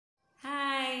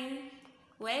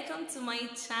Welcome to my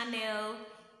channel,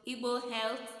 Igbo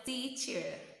Health Teacher.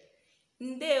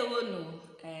 Ndewonu,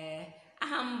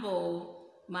 aha m bụ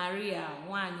Maria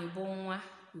nwanyị bụ nwa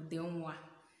Udenwa.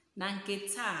 Na nke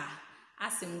taa,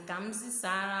 asị m ka m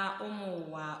zisara ụmụ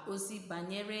ụwa ozi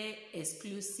banyere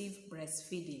exclusive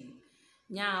breastfeeding.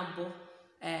 Ya bụ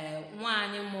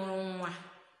nwanyị mụrụ nwa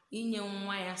inye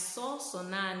nwa ya sọsọ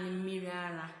naanị mmiri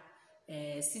ara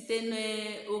site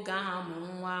n'oge ahụ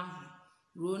mụrụ nwa ahụ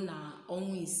ruo na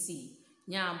ọnwa isii,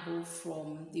 ya bụ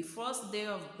from the first day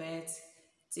of birth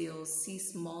till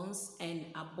 6 months and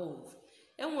above.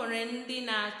 Enwere ndị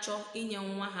na-achọ inye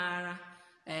nwa ha ara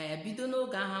bido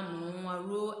n'oge ahụ mụrụ nwa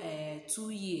ruo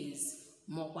 2 years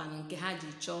maọkwa nke ha ji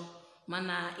chọọ,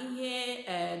 mana ihe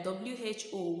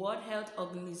WHO World Health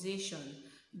Organization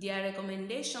their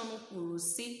recommendation kwuru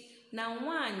si na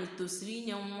nwaanyị tosiri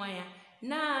inye nwa ya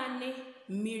naanị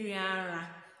mmiri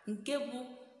ara, nke bụ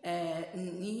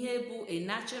ihe bụ a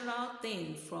natural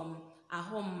thing from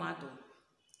ahụ mmadụ,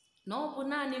 na ọ bụ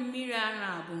naanị mmiri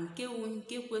ara bụ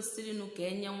nke kwesịrị ka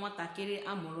enye nwatakịrị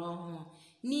amụrụ ọhụrụ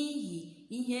n'ihi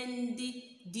ihe ndị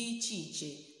dị iche iche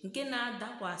nke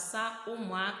na-adakwasa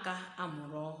ụmụaka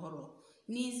amụrụ ọhụrụ.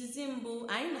 N'izizi mbụ,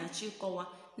 anyị na-achọ ịkọwa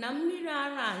na mmiri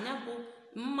ara anya bụ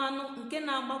mmanụ nke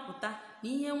na-agbapụta na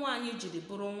ihe nwaanyị jiri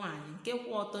bụrụ nwaanyị, nke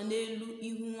kwụ ọtọ n'elu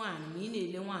ihu nwaanyị ma ị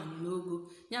na-ele nwaanyị n'ogo.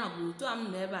 Ya bụ otu a m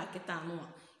nọ ebe a kịta anụwa,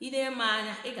 ile m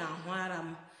anya ị ga-ahụ ara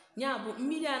m. Ya bụ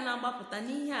mmiri a na-agbapụta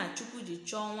n'ihe a Chukwu ji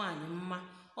chọọ nwaanyị mma,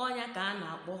 ọnya ka a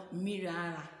na-akpọ mmiri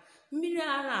ara. Mmiri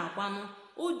ara akwanụ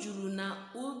o juru na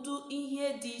ụdị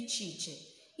ihe dị iche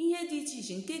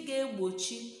iche nke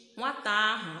ga-egbochi nwata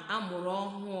ahụ amụrụ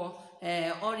ọhụụ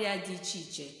ọrịa dị iche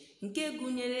iche, nke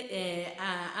gụnyere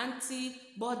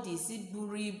antibodies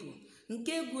buru ibu,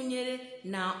 nke gụnyere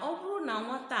na ọ bụrụ na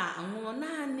nwata a ṅụọ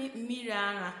naanị mmiri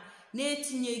ara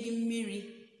na-etinyeghị mmiri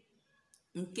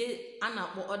nke a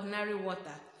na-akpọ ordinary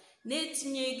water,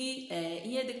 na-etinyeghị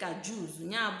ihe dịka juice,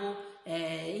 ya bụ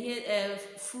ihe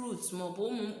fruits maọbụ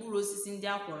ụmụ mkpụrụ osisi ndị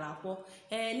akwọrọ akwọ,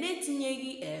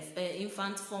 na-etinyeghị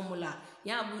infant formula,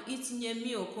 ya bụ itinye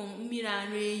milk mmiri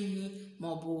ara ehi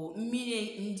maọbụ mmiri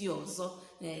ndị ọzọ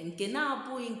nke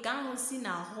na-abụghị nke ahụ si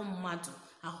n'ahụ mmadụ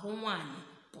ahụ nwaanyị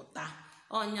pụta.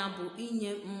 Ọnya bụ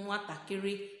inye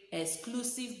nwatakịrị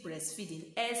exclusive breastfeeding.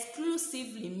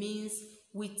 Exclusively means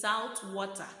without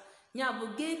water, ya bụ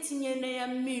ga-etinyere ya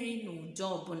mmiri n'ụdị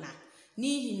ọbụla,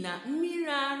 n'ihi na mmiri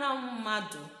ara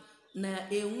mmadụ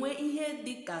na-enwe ihe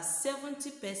dịka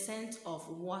 70% of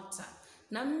water,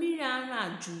 na mmiri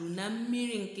ara juru na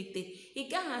mmiri nkịtị. Ị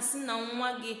gaghị asị na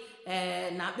nwa gị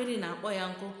na akpịrị na-akpọ ya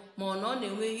nkụ ma ọ na ọ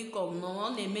na-enwe hiccup na ọ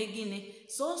na-eme gịnị.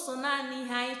 Sọsọ naanị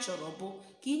ihe anyị chọrọ bụ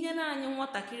ka inyere anyị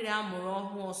nwatakịrị amụrụ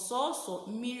ọhụụ sọsọ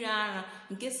mmiri ara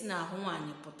nke si n'ahụ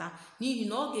nwaanyị pụta, n'ihi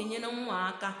na ọ ga-enyere nwa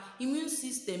aka immune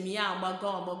system ya agbago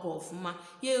ọfụma,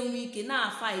 ya enwe ike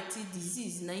na-fight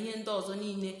disease na ihe ndị ọzọ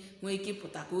niile nwee ike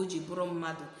ịpụta ka o ji bụrụ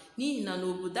mmadụ. N'ihi na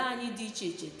n'obodo anyị dị iche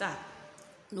iche taa,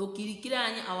 n'okirikiri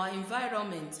anyị, our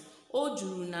environment o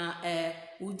juru na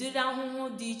ụdịrị ahụhụ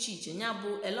dị iche iche, ya bụ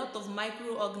a lot of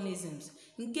microorganisms,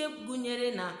 nke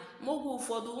gụnyere na oge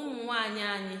ụfọdụ ụmụ nwanyị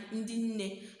anyị ndị nne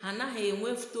anaghị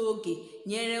enwefute oge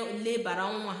nyere lebara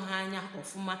nwa ha anya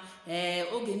ọfụma.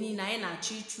 Oge niile anyị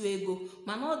na-achọ ịchụ ego,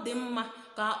 mana ọ dị mma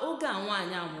ka oge a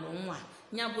nwaanyị amụrụ nwa,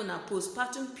 ya bụ na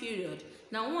postpartum period,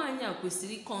 na nwaanyị a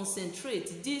kwesịrị concentrate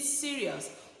dị serious.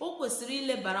 O kwesịrị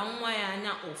ilebara nwa ya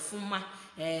anya ọfụma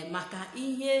maka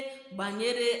ihe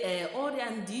banyere ọrịa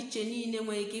ndị iche niile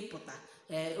nwere ike ịpụta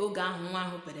oge ahụ nwa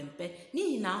ahụ pere mpe,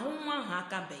 n'ihi na ahụ nwa ahụ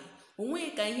akabeghị. O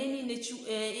nweghị ka ihe niile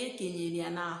ekenyere ya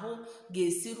n'ahụ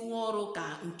ga-esi rụọ ọrụ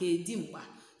ka nke dimkpa.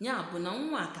 Ya bụ na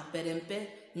nwa ka pere mpe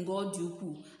nga ọ dị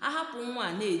ukwuu. Ahapụ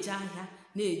nwa na-eje ahịa,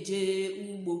 na-eje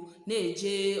ugbo,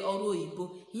 na-eje ọrụ oyibo,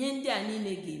 ihe ndị a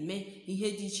niile ga-eme ihe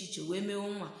dị iche iche wee mewe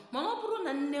nwa. Mana ọ bụrụ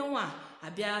na nne nwa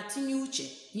abịa tinye uche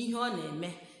n'ihe ọ na-eme,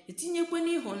 etinyekwe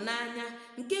n'ịhụnanya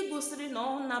nke gosiri na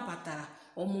ọ nabatara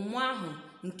ọmụmụ ahụ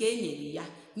nke e nyere ya,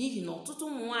 n'ihi na ọtụtụ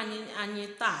ụmụ nwaanyị anyị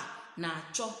taa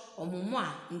na-achọ ọmụmụ a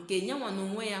nke nyanwa na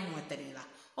onwe ya nwetarala.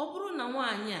 Ọ bụrụ na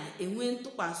nwaanyị a enwe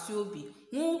ntụkwasị obi,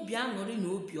 nwee obi aṅụrị na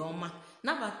obi ọma,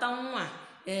 nabata nwa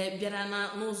bịara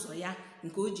n'ụzọ ya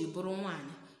nke o ji bụrụ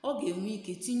nwaanyị, ọ ga-enwe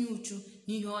ike tinye uchu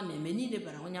n'ihe ọ na-eme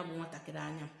n'ilebara onye bụ nwatakịrị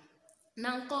anya. Na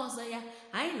nke ọzọ ya,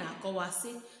 anyị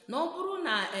na-akọwasị na ọ bụrụ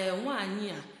na nwaanyị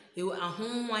a ahụ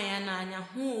nwa ya n'anya,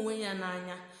 hụ onwe ya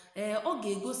n'anya, ọ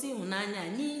ga-egosi ịhụnanya,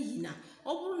 n'ihi na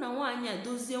ọ bụrụ na nwaanyị a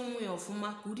dozie nwa ya ọfụma,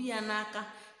 kuru ya n'aka,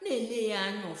 na-ele ya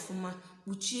anya ọfụma,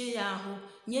 kpuchie ya ahụ,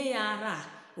 nye ya ara,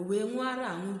 o wee ṅụọ ara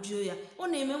aṅụjuo ya, ọ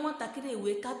na-eme nwatakịrị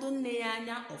wee kado nne ya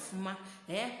anya ọfụma.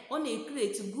 Ọ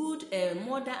na-ekreti good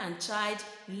mother and child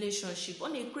relationship. Ọ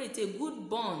na-ekreti a good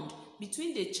bond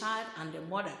between the child and the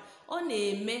mother. Ọ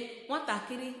na-eme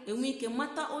nwatakịrị enwe ike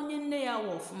mata onye nne ya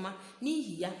wụ ọfụma.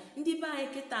 N'ihi ya, ndị be anyị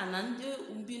kịta na ndị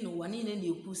bi n'ụwa niile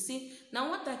na-ekwu sị na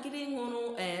nwatakịrị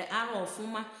ṅụrụ ara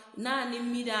ọfụma, naanị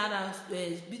mmiri ara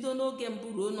bido n'oge mbụ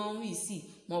ruo n'ọnwa 6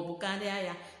 maọbụ karịa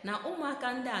ya, na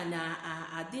ụmụaka ndị a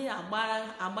na-adị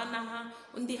agbanaha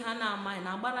ndị ha na-amaghị,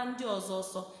 na-agbara ndị ọzọ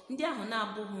ọsọ, ndị ahụ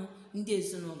na-abụghị ndị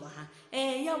ezinụlọ ha.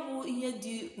 Ya bụ ihe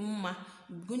dị mma,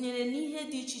 gụnyere n'ihe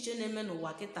dị iche iche na-eme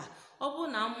n'ụwa kịta. Ọ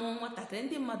bụrụ na amụọ nwatakịrị,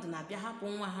 ndị mmadụ na-abịa hapụ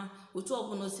nwa ha otu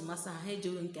ọbụla o si masị ha, ha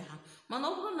ejewe nke ha. Mana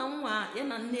ọ bụrụ na nwa ya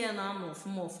na nne ya na-anọ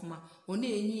ọfụma, ọ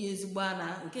na-enye ya ezigbo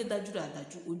ara nke dajuru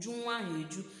adaju, uju nwa ahụ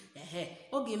eju,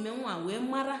 ọ ga-eme nwa wee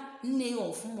mara nne ya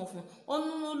ọfụma.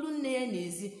 Ọnụ n'olu nne ya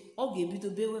n'ezi, ọ ga-ebido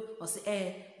bewe ọsị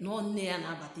na ọ nne ya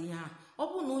na-abata ihe ahụ. Ọ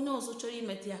bụrụ na onye ọzọ chọrọ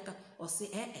imetụ ya aka, ọsị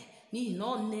n'ihi na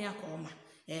ọ nne ya ka ọma.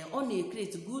 Ọ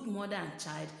na-ekreti good mother and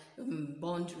child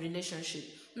bond relationship.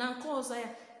 Na nke ọzọ ya,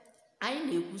 anyị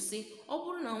na-ekwusị ọ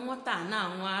bụrụ na nwata a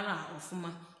na-aṅụ ara ọfụma,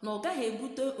 na ọ gaghị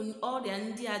ebute ọrịa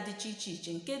ndị a dị iche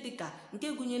iche nke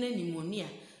gụnyere pneumonia.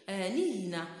 N'ihi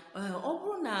na ọ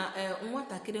bụrụ na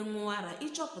nwatakịrị ṅụọ ara,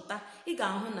 ịchọpụta, ị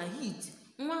ga-ahụ na hit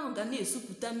nwa ahụ ga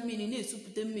na-esupụta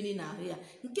mmiri n'ahụ ya,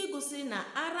 nke gosiri na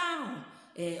ara ahụ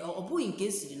ọ bụghị nke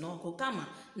esiri n'ọkụ, kama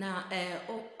na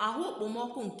ahụ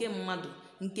okpomọkụ nke mmadụ,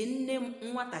 nke nne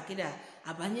nwatakịrị a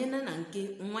abanyela na nke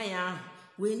nwa ya ahụ,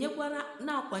 wee nyekwara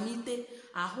na-akwalite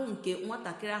ahụ nke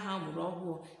nwatakịrị ahụ mụrụ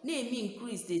ọhụụ, na-eme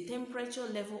increase the temperature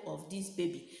level of this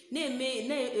baby,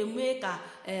 na-eme ka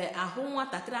ahụ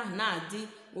nwatakịrị ahụ na-adị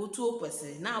otu o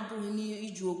kwesịrị, na-abụghị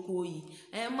n'iju oke oyi.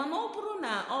 Mana ọ bụrụ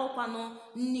na ọkwanụ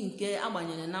nri nke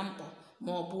agbanyere na mkpọ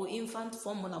maọbụ infant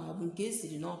formula maọbụ nke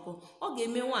esiri n'ọkụ, ọ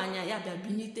ga-eme nwaanyị ya bịa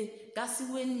binite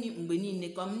gasiwe nri mgbe niile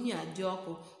ka nri a dị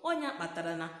ọkụ. Ọnya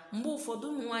kpatara na mgbe ụfọdụ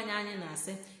ụmụ nwaanyị anyị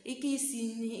na-asị ike isi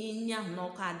nri ahụ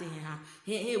n'ọkụ adịghị ha,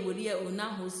 ha ewere ya one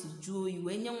ahụ o si jụọ oyi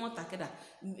wee nye nwatakịrị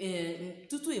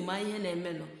tutu ịma ihe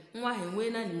na-emenụ, nwa ahụ enwee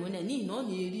na pneumonia, n'ihi na ọ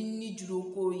na-eri nri jụrụ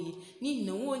oke oyi, n'ihi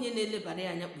na onwe onye na-elebara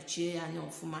ya anya, kpuchie ya anya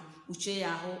ọfụma, kpuchie ya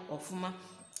ahụ ọfụma.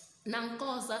 Na nke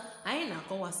ọzọ, anyị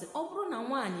na-akọwasị ọ bụrụ na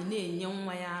nwaanyị na-enye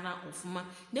nwa ya ara ọfụma,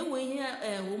 na-enwe ihe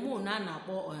homonu a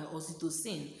na-akpọ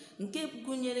oxytocin, nke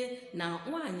gụnyere na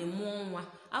nwaanyị mụọ nwa,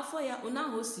 afọ ya one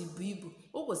ahụ o si bụ ibu,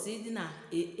 o kwesịrị ịdị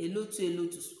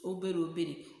na-elotu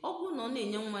obere. Ọ bụrụ na ọ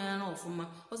na-enye nwa ya ara ọfụma,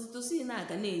 oxytocin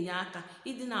na-aga na-enye aka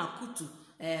ịdị na-akụtu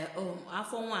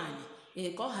afọ nwaanyị,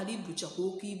 ka ọ ghara ibuchakwa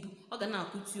oke ibu. Ọ ga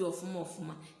na-akụtu ya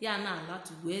ọfụma, ya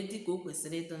na-alatu wee dị ka o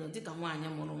kwesịrị ịdịnụ dịka nwaanyị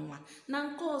mụrụ nwa. Na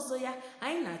nke ọzọ ya,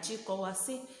 anyị na-achọ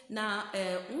ịkọwasị na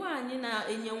nwaanyị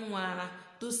na-enye nwa ara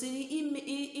tosiri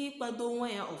ịkwado nwa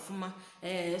ya ọfụma,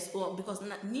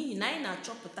 n'ihi na anyị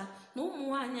na-achọpụta na ụmụ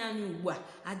nwaanyị anyị ugbu a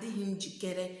adịghị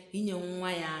njikere inye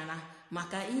nwa ya ara,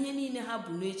 maka ihe niile ha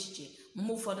bụ n'echiche.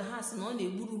 Mgbe ụfọdụ ha sị na ọ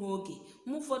na-egburu ha oge,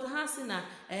 mgbe ụfọdụ ha sị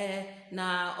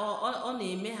na ọ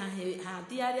na-eme ha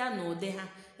adịgharịa n'ụdị ha,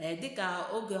 dịka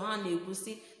oge ha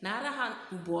na-ekwusị na ara ha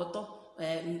kwụbụ ọtọ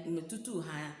tutu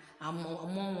ha amụọ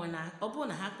nwa, na ọ bụrụ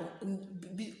na ha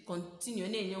kọntinu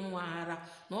na-enye nwa ha ara,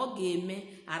 na ọ ga-eme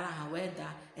ara ha wee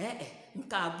daa.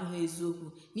 Nke a abụghị eziokwu,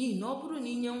 n'ihi na ọ bụrụ na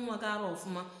inye nwa gị ara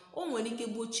ọfụma, o nwere ike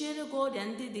gbochiere gị ọrịa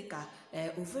ndị dịka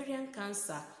ovarian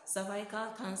cancer, cervical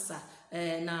cancer,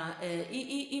 na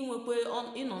inwekwe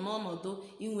ịnọ n'ọnọdụ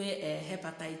inwe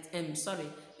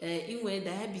inwe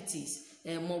diabetes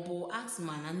maọbụ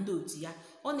asthma na ndị otu ya.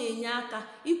 Ọ na-enye aka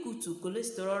ikutu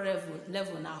cholesterol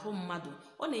level n'ahụ mmadụ.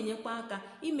 Ọ na-enyekwa aka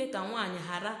ime ka nwaanyị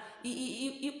ghara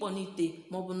ịkpọnite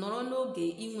maọbụ nọrọ n'oge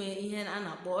inwe ihe a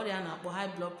na-akpọ ọrịa a na-akpọ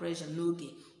high blood pressure n'oge.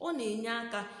 Ọ na-enye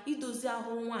aka idozi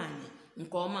ahụ nwaanyị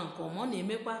nke ọma. Ọ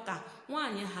na-emekwa ka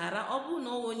nwaanyị ghara, ọ bụrụ na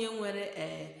ọ onye nwere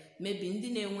mebi ndị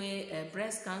na-enwe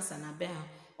breast cancer na be ha,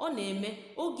 ọ na-eme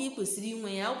oge ị kwesịrị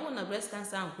inwe ya. Ọ bụrụ na breast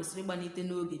cancer ahụ kwesịrị ịgbanite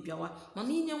n'oge bịawa, mana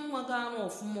inye nwa gị ara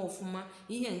ọfụma,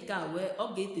 ihe nke a wee ọ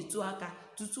ga-etetu aka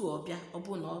tutu ọ bịa, ọ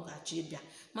bụrụ na ọ ga-achọ ịbịa.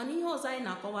 Mana ihe ọzọ anyị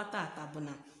na-akọwa tata bụ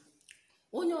na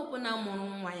onye ọbụla mụrụ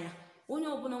nwa ya, onye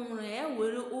ọbụla nwụrụ ya,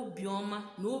 were obiọma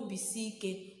na obi si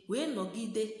ike wee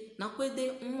nọgide na kwede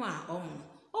nwa ọ mụrụ.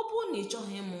 Ọ bụrụ na ị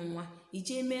chọghị ịmụ nwa,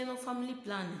 ije mee na family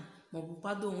planning maọbụ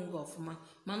kwado onwe gị ọfụma.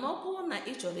 Mana ọ bụrụ na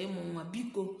ị chọrọ ịmụ nwa,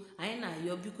 biko anyị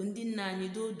na-ayọ, biko ndị nna anyị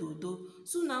dododo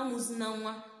su na amụzina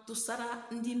nwa tụsara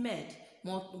ndị med,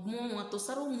 ma mụọ nwa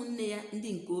tụsara ụmụnne ya ndị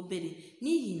nke obere,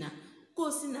 n'ihi na ka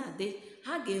o si na-adị,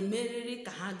 ha ga-emerịrị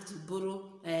ka ha ji bụrụ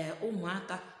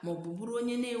ụmụaka maọbụ bụrụ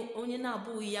onye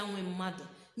na-abụghị ya nwe mmadụ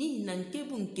n'ihi na nke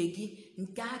bụ nke gị,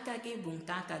 nke aka gị bụ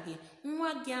nke aka gị. Nwa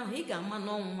gị ahụ ị ga-ama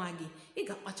na ọnwa gị, ị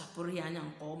ga-akpachapụrụ ya anya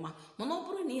nke ọma. Mana ọ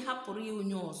bụrụ na ị hapụrụ ya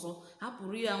onye ọzọ,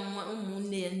 hapụrụ ya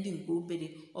ụmụnne ya ndị nke obere,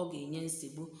 ọ ga-enye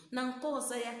nsogbu. Na nke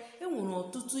ọzọ ya, enwere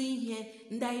ọtụtụ ihe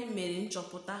ndị anyị mere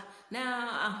nchọpụta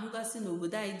na-ahụgasị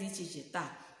n'obodo anyị dị iche iche taa,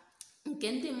 nke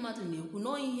ndị mmadụ na-ekwu na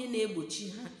ihe na-egbochi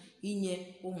ha inye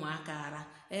ụmụaka ara.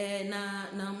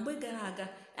 Na mgbe gara aga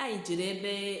anyị jere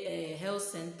ebe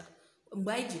health center,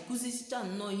 mgbe anyị ji kụzicha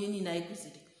nnọọ ihe niile anyị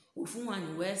kụziri, ofu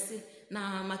nwaanyị wee sị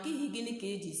na maka ihe gịnị ka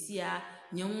eji si ya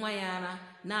nye nwa ya ara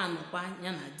na-anọkwa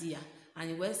ya na di ya.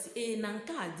 Anyị wee sị na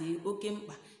nke a dị oke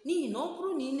mkpa, n'ihi na ọ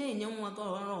bụrụ na ị na-enye nwa gị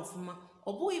ara ọfụma,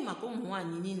 ọ bụghị maka ụmụ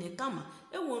nwaanyị niile, kama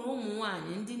enwere ụmụ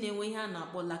nwaanyị ndị na-enwe ihe a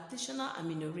na-akpọ lactational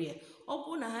amenorrhea. Ọ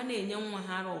bụrụ na ha na-enye nwa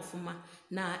ha ara ọfụma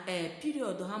na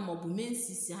period ha maọbụ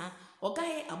menses ha, ọ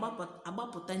gaghị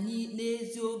agbapụta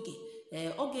n'ezi oge.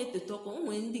 Ọ ga-eteta ọkụ.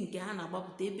 Nwere ndị nke ha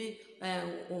na-agbapụta ebe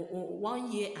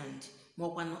 1 year and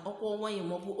maọkwa na ọkwa ọnwa ya,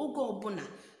 maọbụ oge ọbụla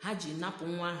ha ji napụ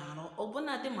nwa ahụ ara,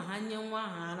 ọbụla dị ma ha nye nwa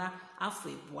ahụ ara afọ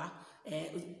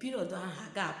 2, period ahụ ha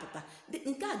ga-apụta.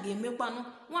 Nke a ga-emekwanụ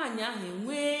nwaanyị ahụ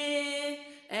enwee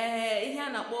ihe a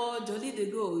na-akpọ jolly the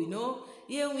go,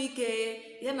 ihe enwe ike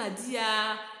ya na di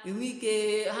ya enwe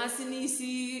ike ha si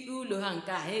n'isi ụlọ ha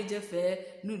nke a ejefee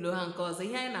n'ụlọ ha nke ọzọ.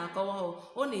 Ihe anyị na-akọwa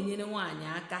ọ na-enyere nwaanyị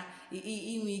aka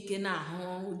inwe ike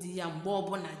na-ahụ di ya mgbe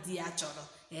ọbụla di ya chọrọ.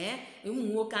 Ụmụ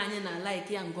nwoke anyị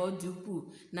na-alaiki ya nke ọ dị ukwuu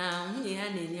na nwunye ya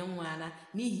na-enye nwa ara,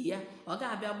 n'ihi ya ọ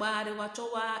ga-abịa gbagharịwa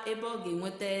chọwa ebe ọ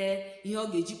ga-enweta ihe ọ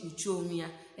ga-eji kpuchie onwe ya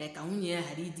ka nwunye ya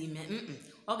ghara ịdị ime.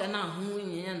 Ọ ga na-ahụ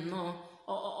nwunye ya nnọọ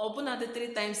ọbụna dị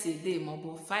 3 times a day maọbụ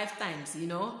 5 times,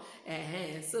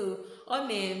 so ọ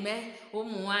na-eme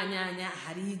ụmụ nwaanyị anya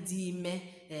ghara ịdị ime,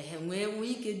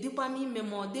 nwee ike dịkwa n'ime,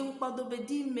 ma ọ dị nkwadobe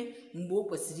dị ime mgbe o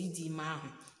kwesịrị ịdị ime ahụ.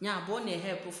 Ya bụ ọ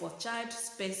na-help for child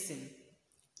spacing,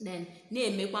 then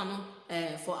na-emekwanụ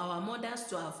for our mothers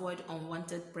to avoid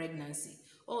unwanted pregnancy.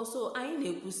 Also anyị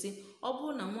na-ekwusị ọ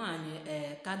bụrụ na nwaanyị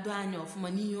kado anya ọfụma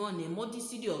n'ihe ọ na-eme, ọ dị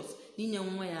serious n'inye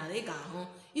nwa ya, ị ga-ahụ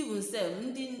even sef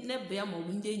ndị nebe ya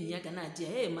maọbụ ndị enyi ya ga na-ajị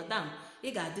ya, madam, ị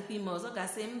ga-adịkwa ime. Ọzọ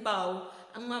ga-asị mba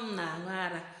nwa m na-aṅụ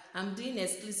ara, I'm doing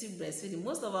exclusive breastfeeding.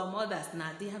 Most of our mothers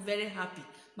na-adị ha very happy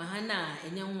ma ha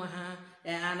na-enye nwa ha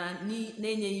ara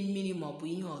na-enyeghị mmiri maọbụ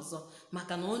ihe ọzọ,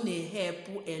 maka na ọ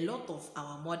na-ehepụ a lot of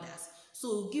our mothers. So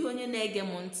gị onye na-ege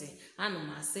m ntị, ana m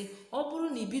asị ọ bụrụ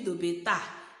na ibidobe taa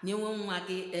nyewe nwa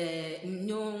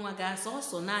gị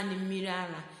asọsọ naanị mmiri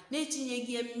ara,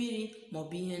 na-etinyeghị mmiri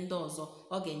maọbụ ihe ndị ọzọ,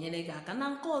 ọ ga-enyere gị aka. Na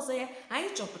nke ọzọ ya, anyị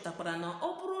chọpụtakwara na ọ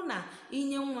bụrụ na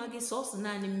inye nwa gị sọsọ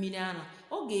naanị mmiri ara,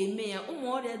 ọ ga-eme ya ụmụ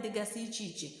ọrịa dịgasị iche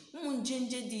iche, ụmụ nje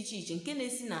dị iche iche nke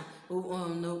na-esi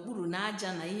n'okpuru na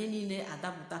aja na ihe niile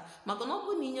adapụta. Maka na ọ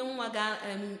bụrụ na inye nwa gị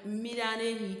mmiri ara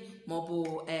ehi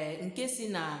maọbụ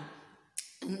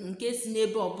nke si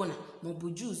n'ebe ọbụla maọbụ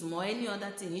juice ma any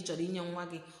other thing ị chọrọ inye nwa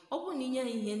gị, ọ bụrụ na inye ha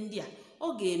ihe ndị a, ọ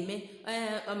ga-eme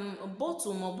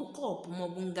bọtụl maọbụ kọpụ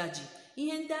maọbụ ngaji,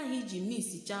 ihe ndị ahụ iji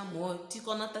misicha ma ọ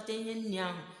tikọnatacha ihe nri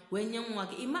ahụ wee nye nwa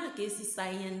gị. Ịma ka esi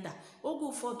saa ihe ndị a. Oge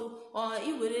ụfọdụ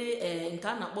iwere nke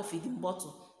a na-akpọ feeding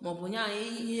bottle maọbụ nya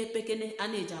ihe pekene a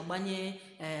na-eji agbanye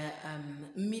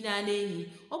mmiri ara ehi,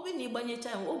 ọ bụrụ na ịgbanyecha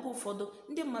ya, oge ụfọdụ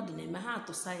ndị mmadụ na-eme ha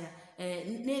atụsa ya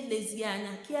na-elezighị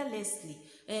anya carelessly.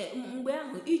 Mgbe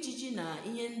ahụ ijiji na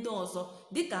ihe ndị ọzọ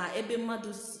dịka ebe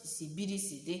mmadụ si biri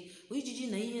si dị, ijiji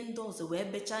na ihe ndị ọzọ wee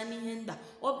bechaa n'ihe ndị a,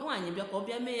 nwaanyị bịa ka ọ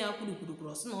bịa mee ya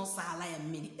kwurukwuru sị na ọ saala ya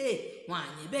mmiri.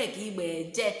 Nwaanyị ebee ka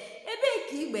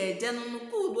igbe eje nụnụ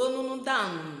kudu onụnụ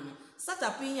danụ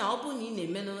sachapụ ihe a. Ọ bụrụ na ị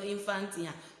na-eme n'infanti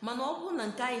ya, mana ọ bụrụ na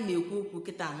nke anyị na-ekwu okwu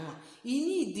kịta nwa,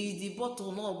 inididi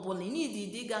bọtụl na ọbụla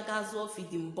inididi gaga zụọ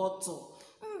feeding bọtụl.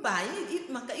 Mba,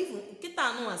 maka ifu nkịta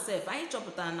anụnwa sef anyị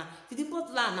chọpụtara na feeding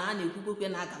bọtụl a na-ekwukwekwe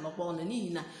na-agalọkwa ọnụ, n'ihi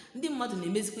na ndị mmadụ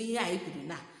na-emezikwa ihe anyị kwuru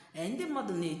na ndị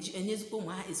mmadụ na-enyezikwa ụmụ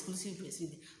ha exclusive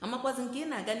breastfeeding. Amakwazi nke ị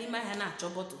na-aga n'ime ahịa na-achọ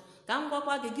bọtụl, ka m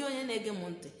gwakwa gị onye na-ege m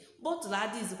ntị, bọtụl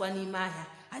adịghịzikwa n'ime ahịa,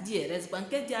 adịghị erezikwa.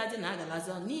 Nke dị adị na-agalazi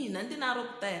ọnụ, n'ihi na ndị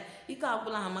na-arụpụta ya ike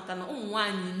agwụla ha. Maka na ụmụ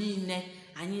nwaanyị niile,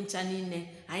 anyị ncha niile,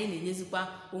 anyị na-enyezikwa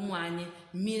ụmụ anyị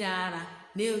mmiri ara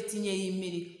na-etinyeghị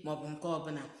mmiri maọbụ nke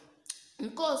ọbụla.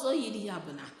 Nke ọzọ yiri ya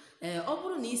bụ na ọ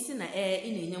bụrụ na isi na ị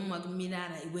na-enye nwa gị mmiri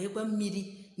ara, iweekwa mmiri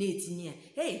na-etinye ya,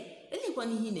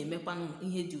 elekwana ihe ị na-emekwanụ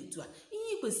ihe dị otu a.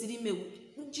 Ihe ị kwesịrị imewu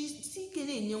jisi ike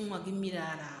na-enye nwa gị mmiri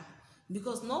ara ahụ,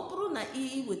 because na ọ bụrụ na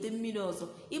iweta mmiri ọzọ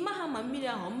ịma ha ma mmiri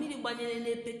ahụ mmiri gbanyere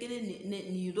n'epekere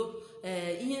n'iro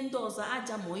ihe ndị ọzọ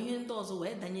aja ma ihe ndị ọzọ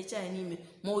wee danyecha ya n'ime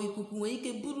ma ikuku nwere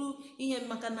ike bụrụ ihe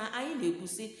maka na anyị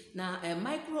na-ekwusi na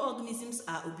microorganisms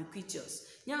are ubiquitous,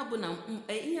 ya bụ na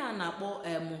ihe a na-akpọ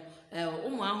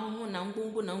ụmụ ahụhụ na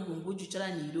ngwongwo juchara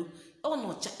n'iro ọ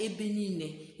nọcha ebe niile.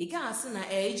 Ị gaghị asị na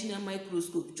eji na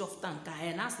mikroskopu chọpụta nke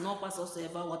anyị na asị na ọkwa sọsọ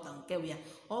ebe wọta nke ya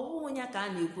ọ bụghị onye ka a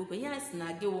na-ekwu okwu. Ya sị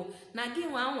na gị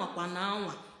nwe anwakwa na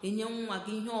anwa enye nwa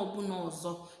gị ihe ọbụla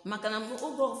ọzọ, maka na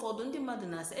oge ụfọdụ ndị mmadụ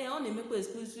na-asị ọ na-emekwa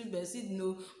exclusive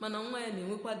breastfeeding mana nwa ya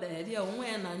na-enwekwa diarrhea, nwa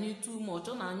ya na-anyụ too much,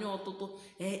 ọ na-anyụ ọtụtụ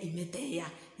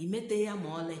imete ya ma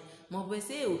ọlị maọbụ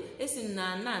esi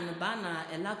na nan baa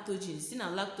na lactogen, si na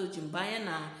lactogen banye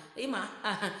na ịma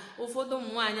ụfọdụ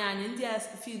ụmụ nwaanyị anyị ndị a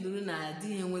filuru na di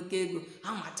ha enweta ego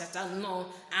ha machacha nnọọ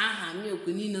aha milk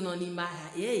niile nọ n'ime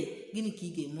ahịa. Gịnị ka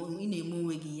ị na-eme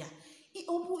onwe gị ya?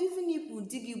 Ọ bụ even ipu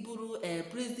di gị bụrụ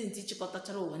prezidenti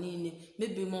chịkọtachara ụwa niile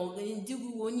mebi ma di gị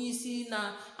onye isi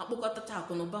na-akpọkọtacha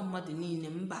akụ na ụba mmadụ niile,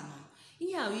 mba nọ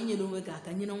ihe ahụ inyere onwe gị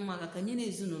aka, nyere nwa gị aka, nyere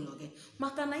ezinụlọ gị,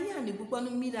 maka na ihe a na-ebukwanụ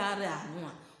mmiri ara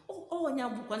anụa ọnya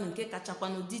bụkwanụ nke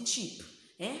kachakwanụ dị chip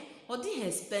ọ dịghị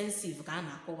expensive ka a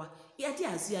na-akọwa ya, dị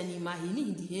azụ ya n'ime ahịa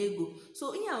n'ihi dị ha ego.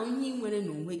 So ihe ahụ ihe ị nwere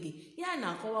n'onwe gị, ihe a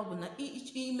na-akọwa bụ na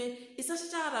ime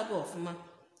ịsachacha ara gị ọfụma,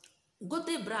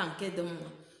 gote bra nke dị mma,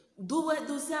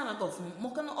 dozie ara gị ọfụma,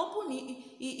 maka na ọ bụ na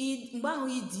mgbe ahụ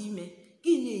ịdị ime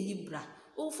gị na-eyi bra.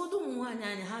 Ụfọdụ ụmụ nwaanyị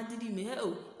anya ha dịrị ime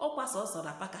ọkwa sọsọ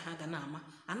rapa ka ha ga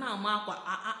na-ama akwa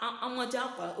amaji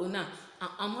akwa ona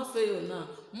amafe ya ona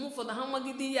ma ụfọdụ ha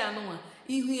magide ya anụnwa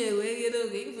ihu ya wee ghere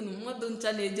oghe ibu na mmadụ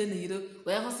ncha na-eje n'iro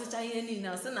wee hụsịcha ihe niile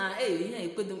ọ sị na ihe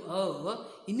ekwedo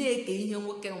ị na-eke ihe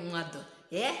nwoke mmadụ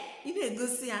ị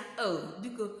na-egosi ya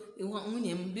biko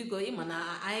nwunye m biko ịma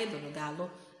na anyị lụrụ ga-alụ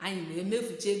anyị wee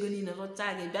mefucha ego niile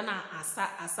rụcha gị bịa na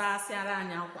asasịara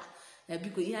anyị akwa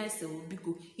biko ihe anyị sị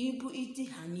biko ibu iti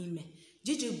ha n'ime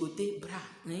jiji gote bra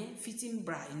fitin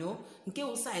bra nke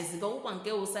wụ saiz gị ọgwụkwa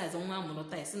nke wụ saiz nwa amụrụ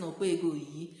taa si na ọkwa ego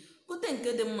oyiyi gote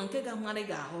nke dị mma nke ga-amarị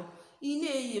gị ahụ ị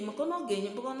na-eyi maka na ọ ga-enye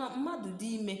mkpọkọ na mmadụ dị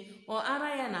ime ara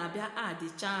ya na-abịa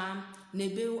adịcha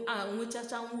n'ebe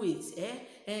nwechacha wet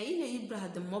ị na-eyi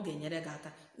brad ma ọ ga-enyere gị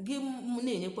aka gị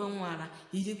na-enyekwa nwa ara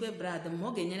yirikwe brad ma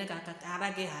ọ ga-enyere gị aka ka ara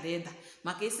gị ghara ịda,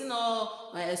 maka isi na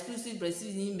exclusive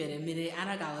breastfeeding mere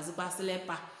ara ga-aghọzikwa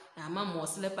silipa ama ma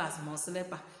silipas ma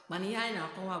silipa. Mana ihe anyị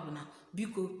na-akọwa bụ na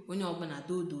biko onye ọbụla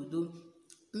dododo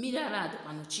mmiri ara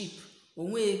dịkwanụ chip,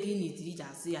 onwe gị n'itiri ji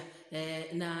asị ya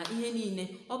na ihe niile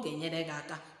ọ ga-enyere gị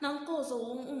aka. Na nke ọzọ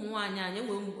ụmụ nwaanyị anyị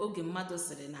enwe oge mmadụ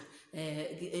sịrị na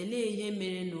elee ihe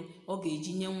merenụ ọ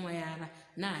ga-eji nye nwa ya ara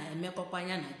na-emekọkwa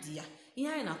ya na di ya. Ihe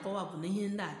anyị na-akọwa bụ na ihe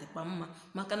ndị a dịkwa mma,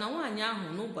 maka na nwaanyị ahụ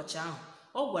n'ụbọchị ahụ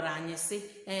ọ gwara anyị sị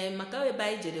maka ebe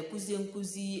anyị jere kụzie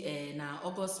nkụzi na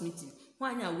Ọgọst meeting,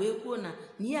 nwaanyị a wee kwuo na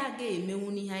ihe a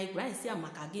ga-emenwu n'ihe anyị gwara anyị sị ya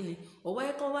maka gịnị. O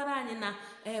wee kọwara anyị na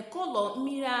kọlọ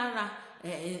mmiri ara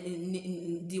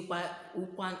dịkwa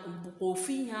bụkwa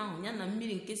ofu ihe ahụ ya na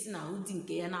mmiri nke si n'ahụ dị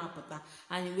nke ya na-apụta.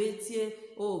 Anyị wee tie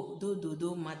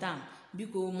dododo madam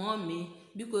biko ma ọ mee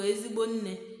biko ezigbo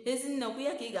nne ezinne kwa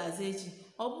ya ka ị ga-aza echi,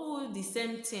 ọ bụghị the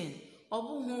same thing, ọ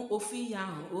bụghị ofu ihe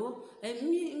ahụ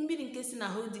mmiri nke si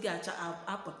n'ahụ dị ga-acha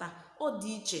apụta ọ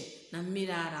dị iche na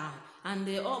mmiri ara ahụ. And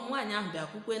nwaanyị ahụ bịa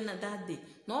kwukwe na dade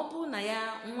na ọ bụrụ na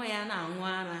ya nwa ya na-aṅụ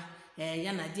ara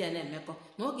ya na di ya na-emekọ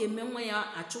na ọ ga-eme nwa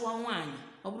ya achụwa nwaanyị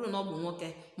ọ bụrụ na ọ bụ nwoke,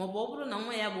 maọbụ ọ bụrụ na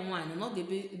nwa ya bụ nwaanyị na ọ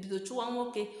ga-ebido chụwa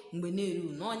nwoke mgbe na-eru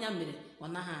na ọnya mere ọ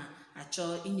naghị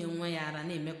achọ inye nwa ya ara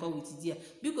na-emekọ wit di ya.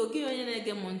 Biko gị onye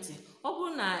na-ege m ntị, ọ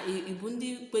bụrụ na ịbụ ndị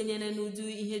kwenyere n'ụdị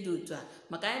ihe dị otu a,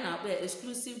 maka anyị na-akpọ ya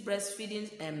exclusive breastfeeding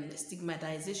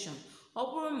stigmatization, ọ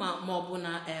bụrụ ma ọ bụ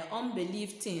na unbelief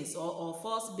things or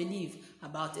false belief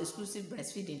about exclusive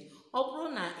breastfeeding, ọ bụrụ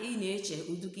na ị na-eche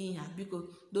ụdịka ihe a, biko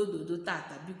dododo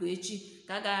tata biko echi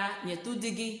ka a ga-nyetụ di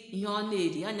gị ihe ọ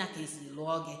na-eri anya ka esi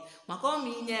lụọ gị, maka ọma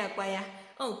inye ya kwa ya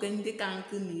nke ndị ka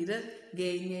nkụ na ire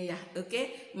ga-enye ya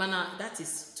mana that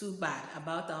is too bad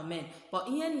about our men. But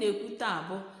ihe na-ekwu taa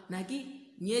bụ na gị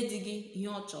nye di gị ihe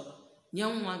ọ chọrọ, nye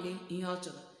nwa gị ihe ọ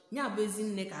chọrọ, ya bụ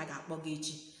ezinne ka a ga-akpọ gị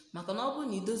echi. Maka na ọ bụrụ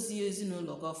na idozie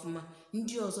ezinụlọ gị ọfụma,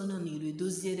 ndị ọzọ nọ n'iro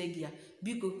edoziere gị ya.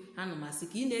 Biko ana m asị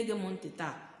ka ị na-ege m ntị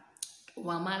taa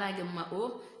ụwa mara gị mma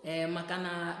maka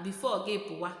na bifo gị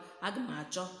pụwa aga m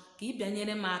achọ ka ị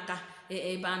bịanyere m aka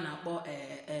ebe a na-akpọ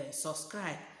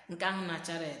subscribe nke ahụ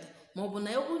na-achara ede, maọbụ na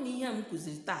egwu na ihe m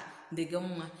kụziri taa dị gị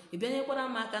mma ị bịanyekwara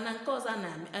m aka na nke ọzọ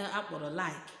na-akpọrọ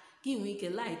like ka ị nwee ike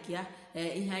like ya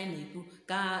ihe anyị na-ekwu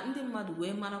ka ndị mmadụ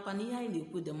wee marakwa na ihe anyị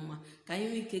na-ekwu dị mma, ka anyị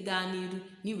nwee ike gaa n'iru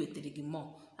na iwetara gị mmụọ.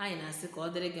 Anyị na-asị ka ọ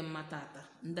dịrị gị mma tata.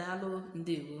 Ndalụ,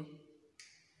 ndewo.